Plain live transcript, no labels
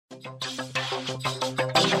Welcome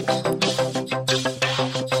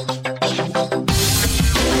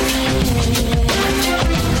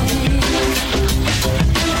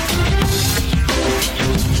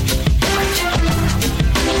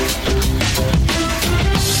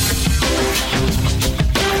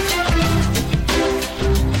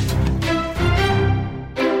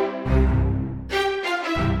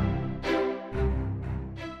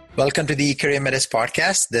to the Career Matters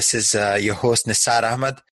podcast. This is your host, Nisar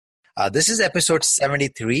Ahmed. This is episode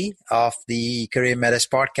 73 of the Career Matters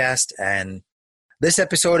podcast. And this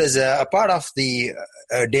episode is a part of the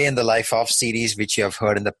Day in the Life of series, which you have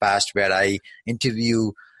heard in the past, where I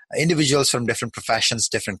interview individuals from different professions,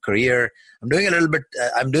 different career. I'm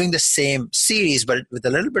doing the same series, but with a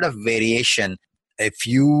little bit of variation. If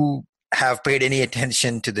you have paid any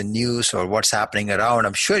attention to the news or what's happening around,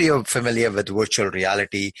 I'm sure you're familiar with virtual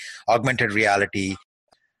reality, augmented reality.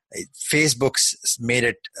 Facebook's made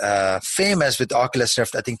it famous with Oculus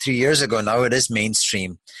Rift, I think 3 years ago. Now it is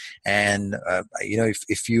mainstream. And,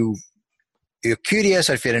 if you're curious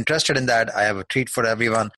or if you're interested in that, I have a treat for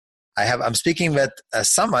everyone. I'm speaking with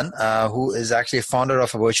someone who is actually a founder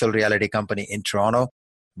of a virtual reality company in Toronto.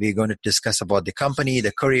 We're going to discuss about the company,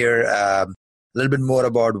 the career, a little bit more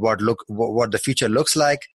about what the future looks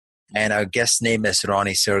like. And our guest name is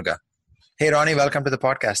Roni Cerga. Hey, Roni, welcome to the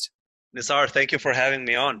podcast. Nisar, thank you for having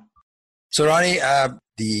me on. So, Roni,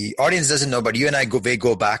 the audience doesn't know, but you and I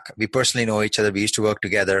go back. We personally know each other. We used to work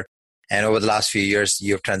together. And over the last few years,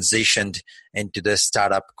 you've transitioned into this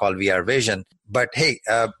startup called VR Vision. But hey,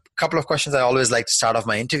 a couple of questions I always like to start off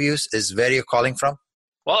my interviews is where you're calling from?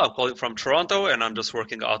 Well, I'm calling from Toronto, and I'm just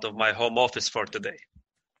working out of my home office for today.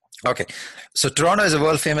 Okay. So Toronto is a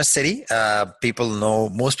world famous city.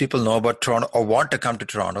 Most people know about Toronto or want to come to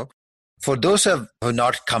Toronto. For those who have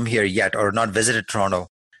not come here yet or not visited Toronto,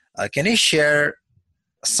 can you share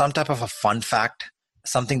some type of a fun fact,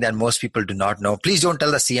 something that most people do not know? Please don't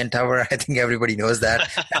tell the CN Tower. I think everybody knows that.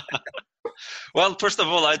 Well, first of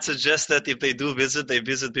all, I'd suggest that if they do visit, they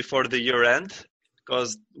visit before the year end,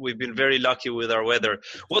 because we've been very lucky with our weather.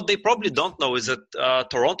 What they probably don't know is that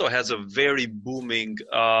Toronto has a very booming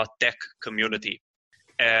tech community.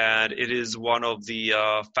 And it is one of the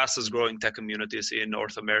fastest growing tech communities in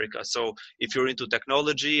North America. So if you're into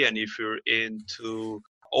technology and if you're into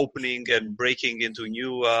opening and breaking into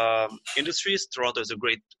new industries, Toronto is a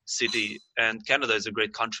great city and Canada is a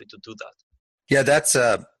great country to do that. Yeah,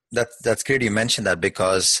 that's great you mentioned that,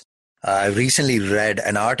 because I recently read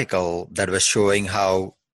an article that was showing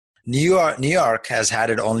how New York has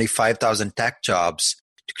added only 5,000 tech jobs.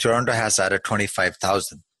 Toronto has added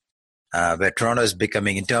 25,000. Where Toronto is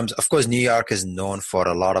becoming, in terms, of course, New York is known for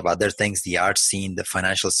a lot of other things, the art scene, the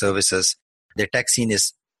financial services. The tech scene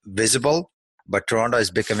is visible, but Toronto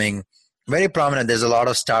is becoming very prominent. There's a lot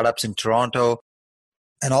of startups in Toronto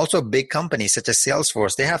and also big companies such as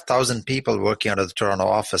Salesforce. They have 1,000 people working out of the Toronto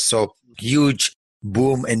office. So huge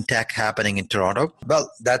boom in tech happening in Toronto.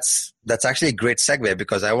 Well, that's actually a great segue,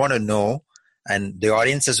 because I want to know, and the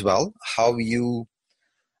audience as well, how you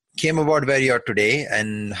came about where you are today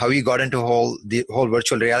and how you got into the whole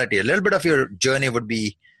virtual reality. A little bit of your journey would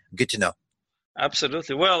be good to know.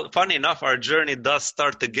 Absolutely. Well, funny enough, our journey does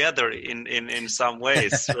start together in some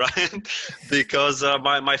ways, right? Because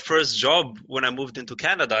my first job when I moved into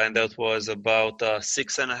Canada, and that was about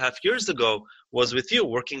 6.5 years ago, was with you,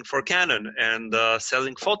 working for Canon and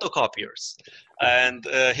selling photocopiers. And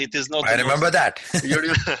it is not. I remember that.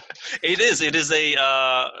 It is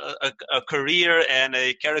a career and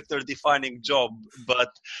a character-defining job. But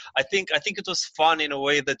I think it was fun in a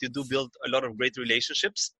way that you do build a lot of great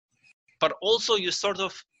relationships. But also you sort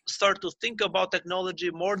of start to think about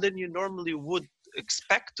technology more than you normally would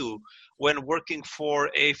expect to when working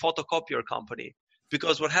for a photocopier company.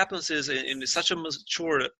 Because what happens is in such a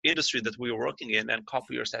mature industry that we are working in, and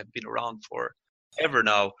copiers have been around forever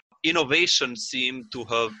now, innovation seemed to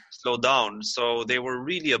have slowed down. So they were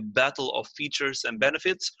really a battle of features and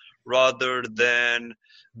benefits rather than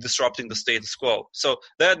disrupting the status quo. So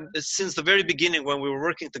that since the very beginning, when we were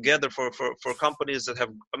working together for companies that have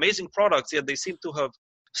amazing products, yet they seem to have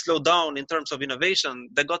slowed down in terms of innovation,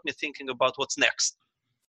 that got me thinking about what's next.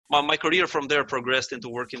 My career from there progressed into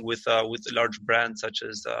working with large brands such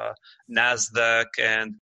as NASDAQ,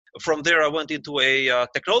 and from there I went into a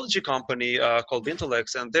technology company called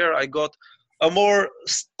Intellex, and there I got a more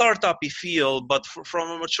startup-y feel, but from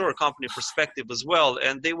a mature company perspective as well.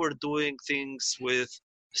 And they were doing things with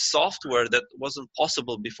software that wasn't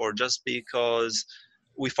possible before, just because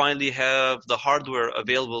we finally have the hardware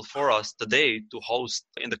available for us today to host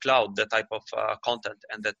in the cloud that type of content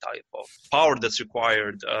and that type of power that's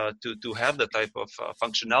required to have that type of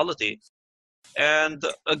functionality. And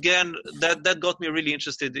again, that got me really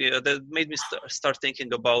interested. That made me start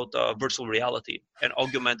thinking about virtual reality and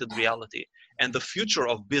augmented reality and the future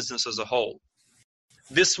of business as a whole.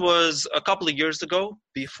 This was a couple of years ago,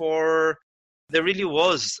 before there really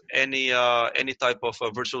was any type of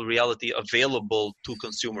virtual reality available to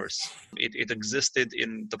consumers. It existed in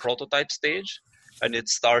the prototype stage, and it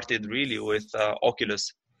started really with Oculus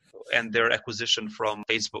and their acquisition from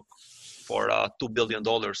Facebook for $2 billion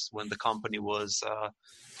when the company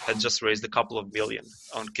had just raised a couple of billion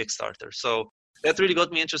on Kickstarter. So that really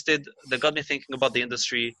got me interested. That got me thinking about the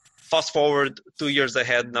industry. Fast forward 2 years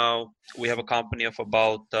ahead now, we have a company of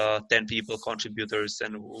about 10 people, contributors,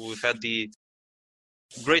 and we've had the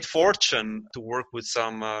great fortune to work with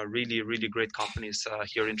some really, really great companies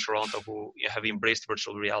here in Toronto who have embraced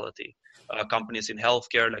virtual reality. Companies in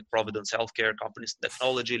healthcare like Providence Healthcare, companies in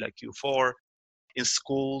technology like Q4, in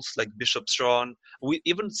schools like Bishop Strachan.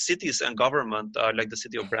 Even cities and government like the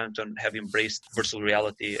city of Brampton have embraced virtual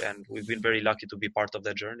reality, and we've been very lucky to be part of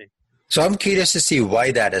that journey. So I'm curious to see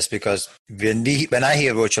why that is, because when I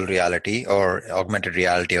hear virtual reality or augmented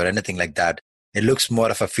reality or anything like that, it looks more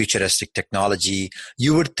of a futuristic technology.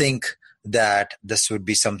 You would think that this would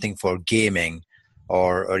be something for gaming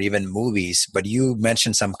or even movies, but you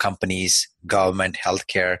mentioned some companies, government,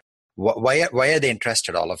 healthcare. Why are they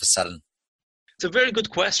interested all of a sudden? It's a very good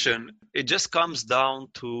question. It just comes down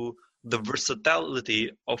to the versatility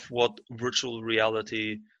of what virtual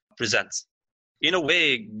reality presents. In a way,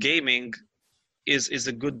 gaming is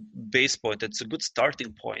a good base point. It's a good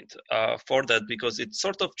starting point for that, because it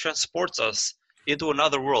sort of transports us into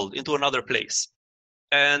another world, into another place.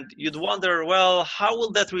 And you'd wonder, well, how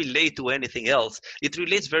will that relate to anything else? It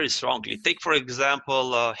relates very strongly. Take, for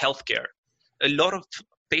example, healthcare. A lot of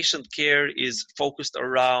patient care is focused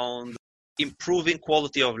around improving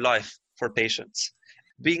quality of life for patients.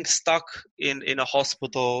 Being stuck in a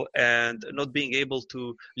hospital and not being able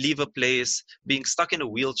to leave a place, being stuck in a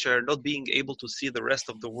wheelchair, not being able to see the rest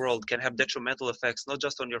of the world can have detrimental effects, not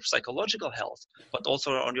just on your psychological health, but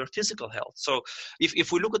also on your physical health. So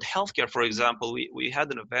if we look at healthcare, for example, we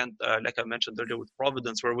had an event, like I mentioned earlier, with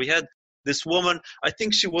Providence, where we had this woman, I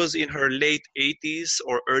think she was in her late 80s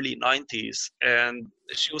or early 90s, and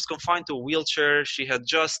she was confined to a wheelchair. She had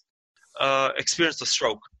just experienced a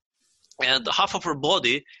stroke, and half of her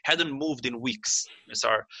body hadn't moved in weeks.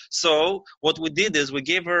 So what we did is we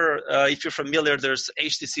gave her, if you're familiar, there's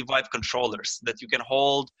HTC Vive controllers that you can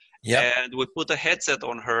hold. Yep. And we put a headset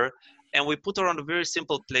on her, and we put her on a very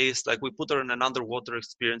simple place. Like, we put her in an underwater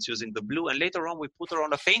experience using the blue, and later on we put her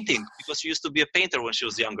on a painting, because she used to be a painter when she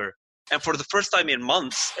was younger. And for the first time in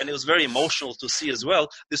months, and it was very emotional to see as well,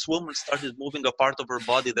 this woman started moving a part of her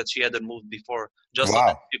body that she hadn't moved before, just so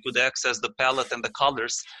that she could access the palette and the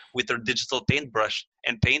colors with her digital paintbrush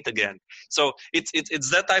and paint again. So it's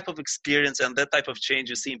that type of experience and that type of change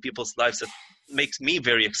you see in people's lives that makes me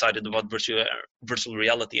very excited about virtual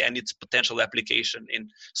reality and its potential application in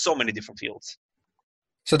so many different fields.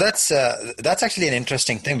 So that's actually an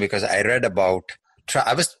interesting thing, because I read about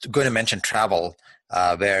I was going to mention travel.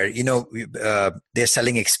 Where, they're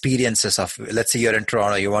selling experiences of, let's say you're in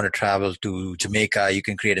Toronto, you want to travel to Jamaica, you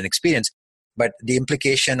can create an experience. But the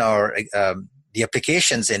implication or the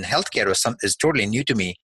applications in healthcare is totally new to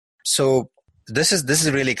me. So this is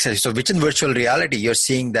really exciting. So within virtual reality, you're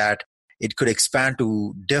seeing that it could expand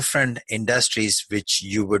to different industries which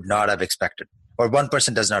you would not have expected, or one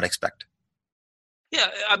person does not expect. Yeah,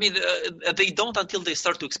 I mean, they don't until they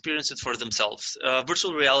start to experience it for themselves.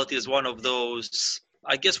 Virtual reality is one of those,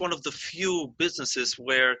 I guess, one of the few businesses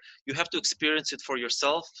where you have to experience it for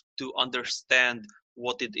yourself to understand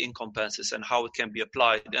what it encompasses and how it can be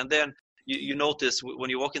applied. And then you notice when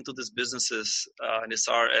you walk into these businesses,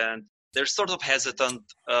 Nisar, and they're sort of hesitant.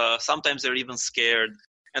 Sometimes they're even scared.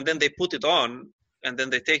 And then they put it on, and then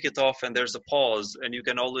they take it off, and there's a pause. And you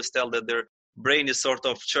can always tell that they're brain is sort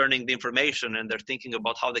of churning the information, and they're thinking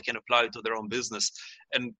about how they can apply it to their own business.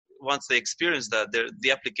 And once they experience that,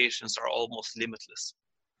 the applications are almost limitless.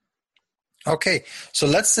 Okay, so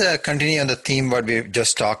let's continue on the theme what we were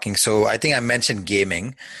just talking. So I think I mentioned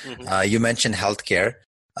gaming. Mm-hmm. You mentioned healthcare.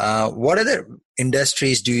 What other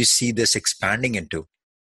industries do you see this expanding into?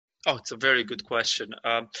 Oh, it's a very good question.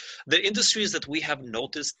 The industries that we have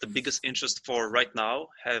noticed the biggest interest for right now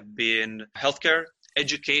have been healthcare.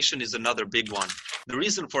 Education is another big one. The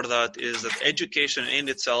reason for that is that education in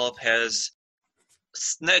itself has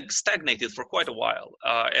stagnated for quite a while,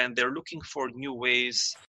 and they're looking for new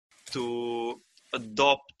ways to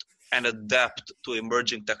adopt and adapt to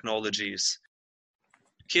emerging technologies,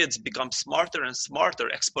 kids become smarter and smarter,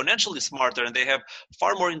 exponentially smarter, and they have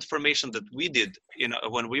far more information than we did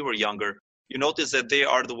when we were younger. You notice that they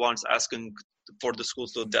are the ones asking for the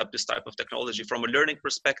schools to adapt this type of technology. From a learning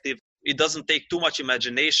perspective, it doesn't take too much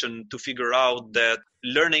imagination to figure out that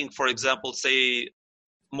learning, for example, say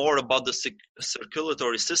more about the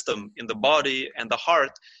circulatory system in the body and the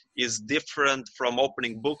heart is different from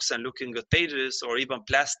opening books and looking at pages or even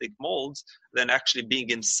plastic molds than actually being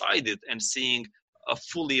inside it and seeing a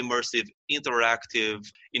fully immersive, interactive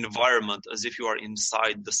environment as if you are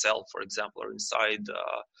inside the cell, for example, or inside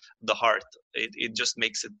the heart. It just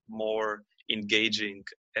makes it more engaging,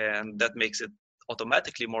 and that makes it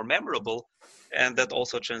automatically more memorable, and that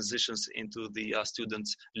also transitions into the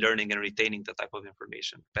students learning and retaining the type of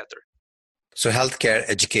information better. So healthcare,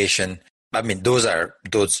 education, I mean, those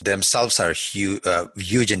themselves are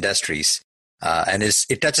huge industries, and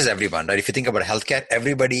it touches everyone, right? If you think about healthcare,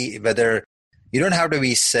 everybody, whether you don't have to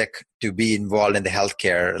be sick to be involved in the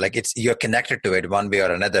healthcare, like you're connected to it one way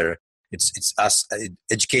or another. It's us.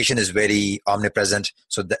 Education is very omnipresent,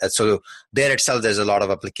 so there itself there's a lot of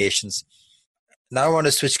applications. Now I want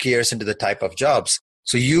to switch gears into the type of jobs.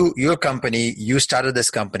 So your company, you started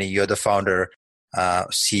this company, you're the founder,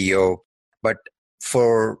 CEO. But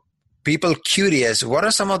for people curious, what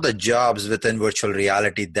are some of the jobs within virtual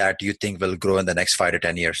reality that you think will grow in the next 5 to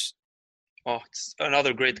 10 years? Oh, it's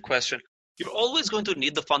another great question. You're always going to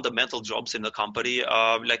need the fundamental jobs in the company.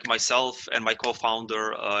 Like myself and my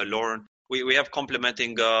co-founder, Lauren, we have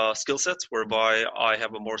complementing skill sets whereby I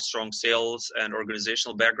have a more strong sales and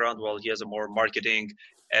organizational background while he has a more marketing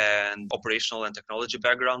and operational and technology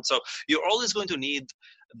background. So you're always going to need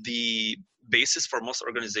the basis for most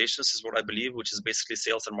organizations is what I believe, which is basically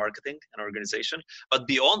sales and marketing and organization. But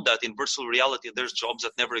beyond that, in virtual reality, there's jobs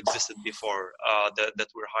that never existed before that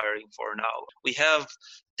we're hiring for now. We have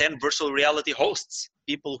 10 virtual reality hosts,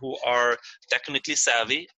 people who are technically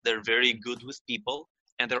savvy. They're very good with people,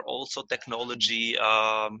 and they're also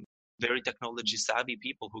very technology savvy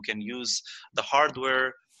people who can use the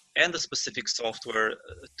hardware and the specific software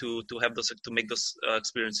to make those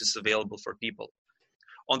experiences available for people.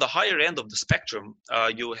 On the higher end of the spectrum,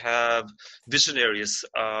 you have visionaries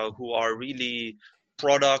who are really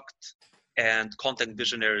product and content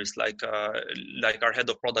visionaries, like our head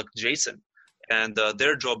of product, Jason. And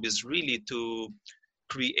their job is really to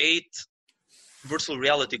create virtual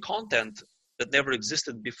reality content that never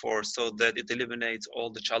existed before, so that it eliminates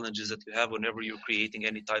all the challenges that you have whenever you're creating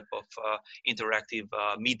any type of interactive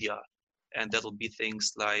media. And that'll be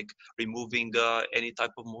things like removing any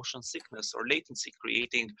type of motion sickness or latency,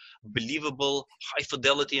 creating believable high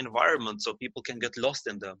fidelity environments so people can get lost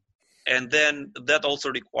in them. And then that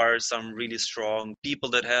also requires some really strong people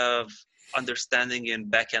that have understanding in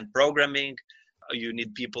back-end programming. You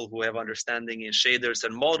need people who have understanding in shaders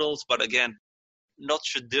and models, but again, not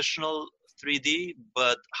traditional 3D,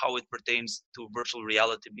 but how it pertains to virtual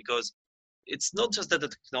reality, because it's not just that the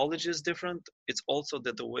technology is different, it's also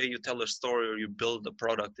that the way you tell a story or you build a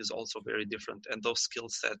product is also very different. And those skill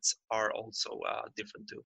sets are also different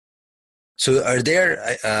too. So are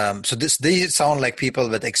there, these sound like people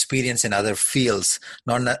with experience in other fields.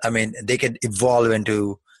 They could evolve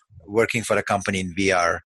into working for a company in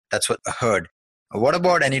VR. That's what I heard. What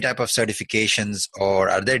about any type of certifications, or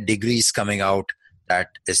are there degrees coming out that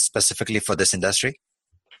is specifically for this industry?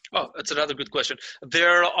 Oh, that's another good question.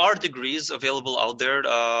 There are degrees available out there.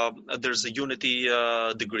 There's a Unity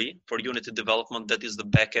degree for Unity development that is the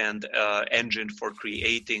back-end engine for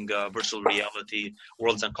creating virtual reality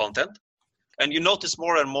worlds and content. And you notice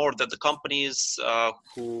more and more that the companies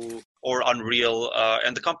or Unreal,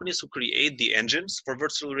 and the companies who create the engines for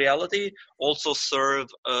virtual reality also serve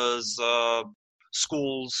as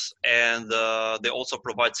schools, and they also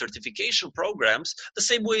provide certification programs the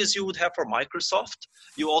same way as you would have for Microsoft.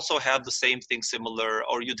 You also have the same thing similar,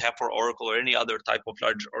 or you'd have for Oracle or any other type of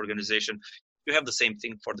large organization. You have the same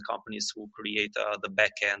thing for the companies who create the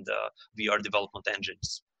back-end VR development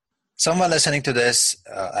engines. Someone listening to this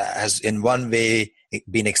has in one way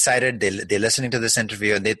been excited. They're listening to this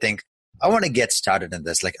interview and they think, I want to get started in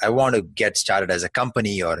this. Like, I want to get started as a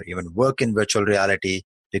company or even work in virtual reality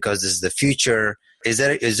because this is the future. Is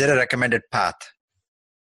there a recommended path?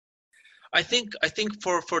 I think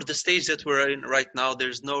for the stage that we're in right now,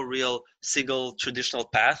 there's no real single traditional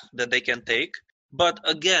path that they can take. But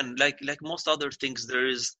again, like most other things, there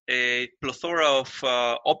is a plethora of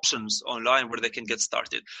options online where they can get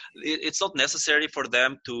started. It's not necessary for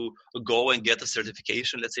them to go and get a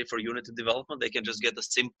certification. Let's say for Unity development, they can just get a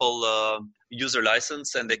simple user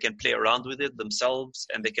license and they can play around with it themselves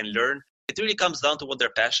and they can learn. it really comes down to what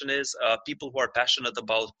their passion is. People who are passionate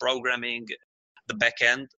about programming the back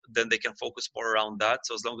end, then they can focus more around that.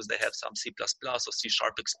 So as long as they have some C++ or C#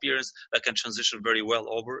 experience, that can transition very well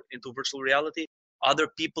over into virtual reality. Other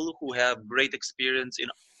people who have great experience in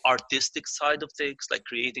artistic side of things, like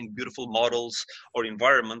creating beautiful models or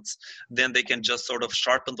environments, then they can just sort of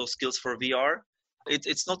sharpen those skills for VR.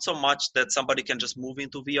 It's not so much that somebody can just move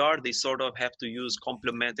into VR. They sort of have to use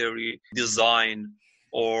complementary design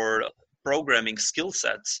or programming skill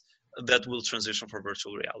sets that will transition for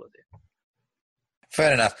virtual reality.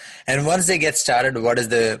 Fair enough. And once they get started, what does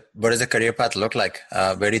the career path look like?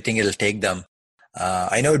 Where do you think it'll take them?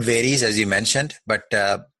 I know it varies, as you mentioned, but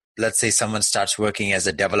let's say someone starts working as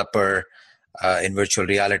a developer in virtual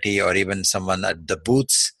reality, or even someone at the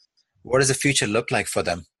booths. What does the future look like for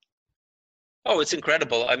them? Oh, it's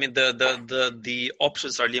incredible. I mean, the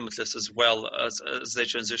options are limitless as well as they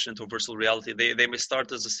transition to virtual reality. They may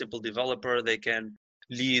start as a simple developer. They can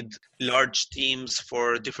lead large teams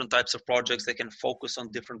for different types of projects. They can focus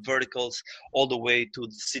on different verticals, all the way to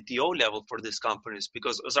the CTO level for these companies.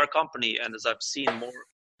 Because as our company, and as I've seen more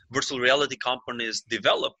virtual reality companies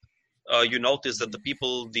develop, you notice that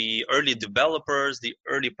the early developers, the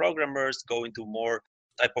early programmers go into more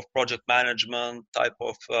type of project management, type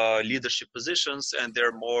of leadership positions, and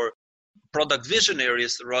they're more product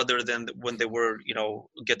visionaries rather than when they were,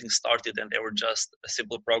 getting started and they were just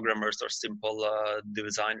simple programmers or simple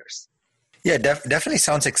designers. Yeah, definitely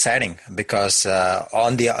sounds exciting, because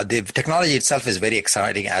on the technology itself is very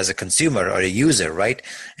exciting as a consumer or a user, right?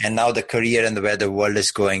 And now the career and where the world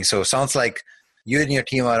is going. So it sounds like you and your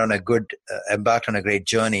team are embarked on a great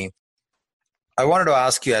journey. I wanted to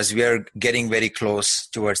ask you, as we are getting very close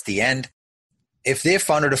towards the end, if they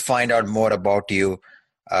wanted to find out more about you,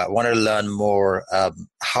 wanted to learn more,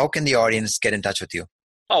 how can the audience get in touch with you?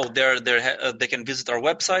 Oh, they can visit our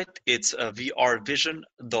website. It's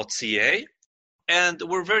vrvision.ca. And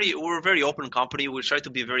we're a very open company. We try to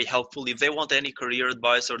be very helpful. If they want any career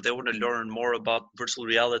advice or they want to learn more about virtual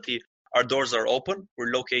reality, our doors are open.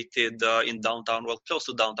 We're located in downtown, close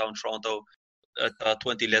to downtown Toronto, at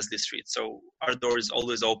 20 Leslie Street. So our door is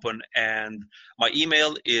always open. And my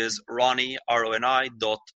email is Roni, R-O-N-I,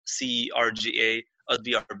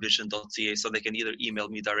 .cerga@vrvision.ca. So they can either email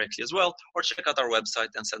me directly as well, or check out our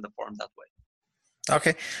website and send the form that way.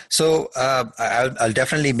 Okay, so I'll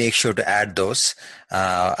definitely make sure to add those.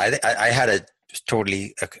 I had a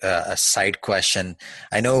side question.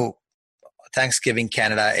 I know Thanksgiving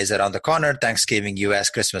Canada is around the corner. Thanksgiving US,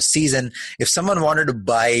 Christmas season. If someone wanted to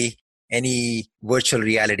buy any virtual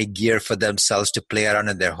reality gear for themselves to play around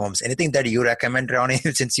in their homes, anything that you recommend, Roni,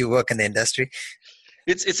 since you work in the industry?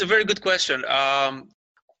 It's a very good question. Our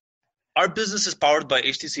business is powered by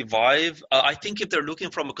HTC Vive. I think if they're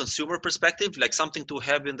looking from a consumer perspective, like something to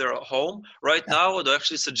have in their home, right now, I'd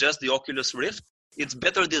actually suggest the Oculus Rift. It's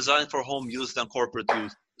better designed for home use than corporate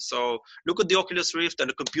use. So look at the Oculus Rift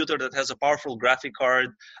and a computer that has a powerful graphic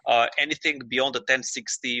card. Anything beyond the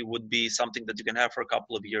 1060 would be something that you can have for a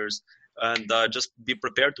couple of years. And just be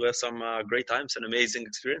prepared to have some great times and amazing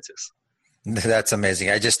experiences. That's amazing.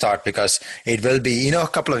 I just thought, because it will be, a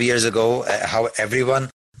couple of years ago, how everyone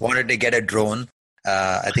wanted to get a drone.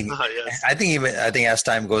 I think, Yes. I think as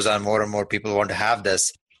time goes on, more and more people want to have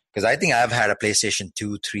this, because I think I've had a PlayStation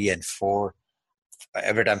 2, 3, and 4.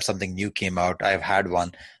 Every time something new came out, I've had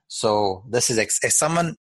one. So this is as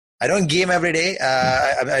someone, I don't game every day.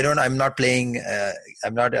 I'm not playing.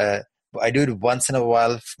 I do it once in a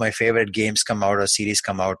while if my favorite games come out or series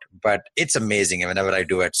come out, but it's amazing whenever I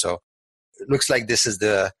do it. So it looks like this is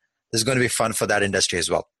going to be fun for that industry as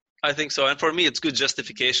well. I think so. And for me, it's good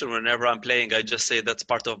justification. Whenever I'm playing, I just say that's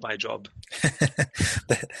part of my job.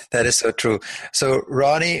 That is so true. So,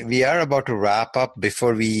 Roni, we are about to wrap up.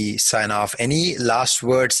 Before we sign off, any last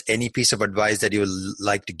words, any piece of advice that you would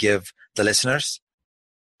like to give the listeners?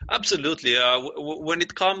 Absolutely. When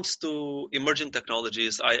it comes to emerging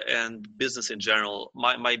technologies and business in general,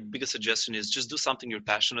 my biggest suggestion is just do something you're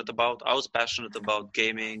passionate about. I was passionate about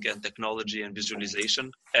gaming and technology and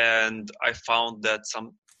visualization. And I found that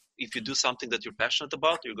if you do something that you're passionate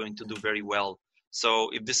about, you're going to do very well. So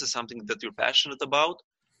if this is something that you're passionate about,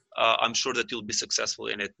 I'm sure that you'll be successful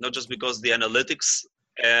in it. Not just because the analytics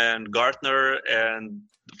and Gartner and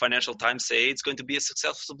the Financial Times say it's going to be a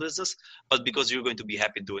successful business, but because you're going to be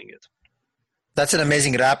happy doing it. That's an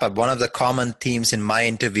amazing wrap up. One of the common themes in my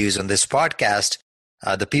interviews on this podcast,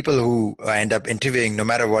 the people who end up interviewing, no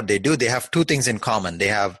matter what they do, they have two things in common.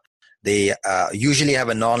 They usually have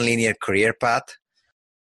a non-linear career path.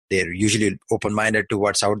 They're usually open-minded to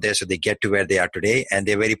what's out there, so they get to where they are today, and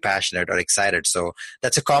they're very passionate or excited. So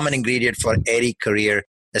that's a common ingredient for any career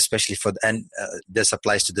especially this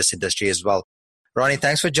applies to this industry as well. Roni,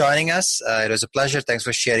 thanks for joining us. It was a pleasure. Thanks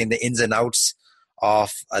for sharing the ins and outs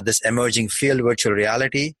of this emerging field, virtual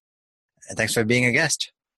reality. And thanks for being a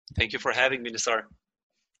guest. Thank you for having me, Nisar.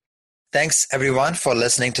 Thanks, everyone, for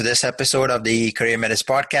listening to this episode of the Career Minutes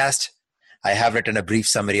podcast. I have written a brief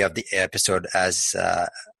summary of the episode as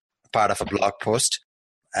part of a blog post.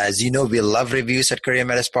 As you know, we love reviews at Career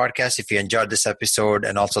Minutes podcast. If you enjoyed this episode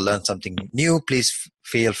and also learned something new, please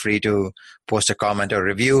feel free to post a comment or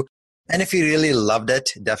review. And if you really loved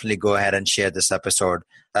it, definitely go ahead and share this episode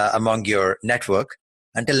among your network.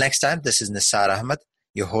 Until next time, this is Nisar Ahmed,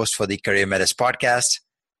 your host for the Career Minutes podcast.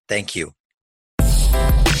 Thank you.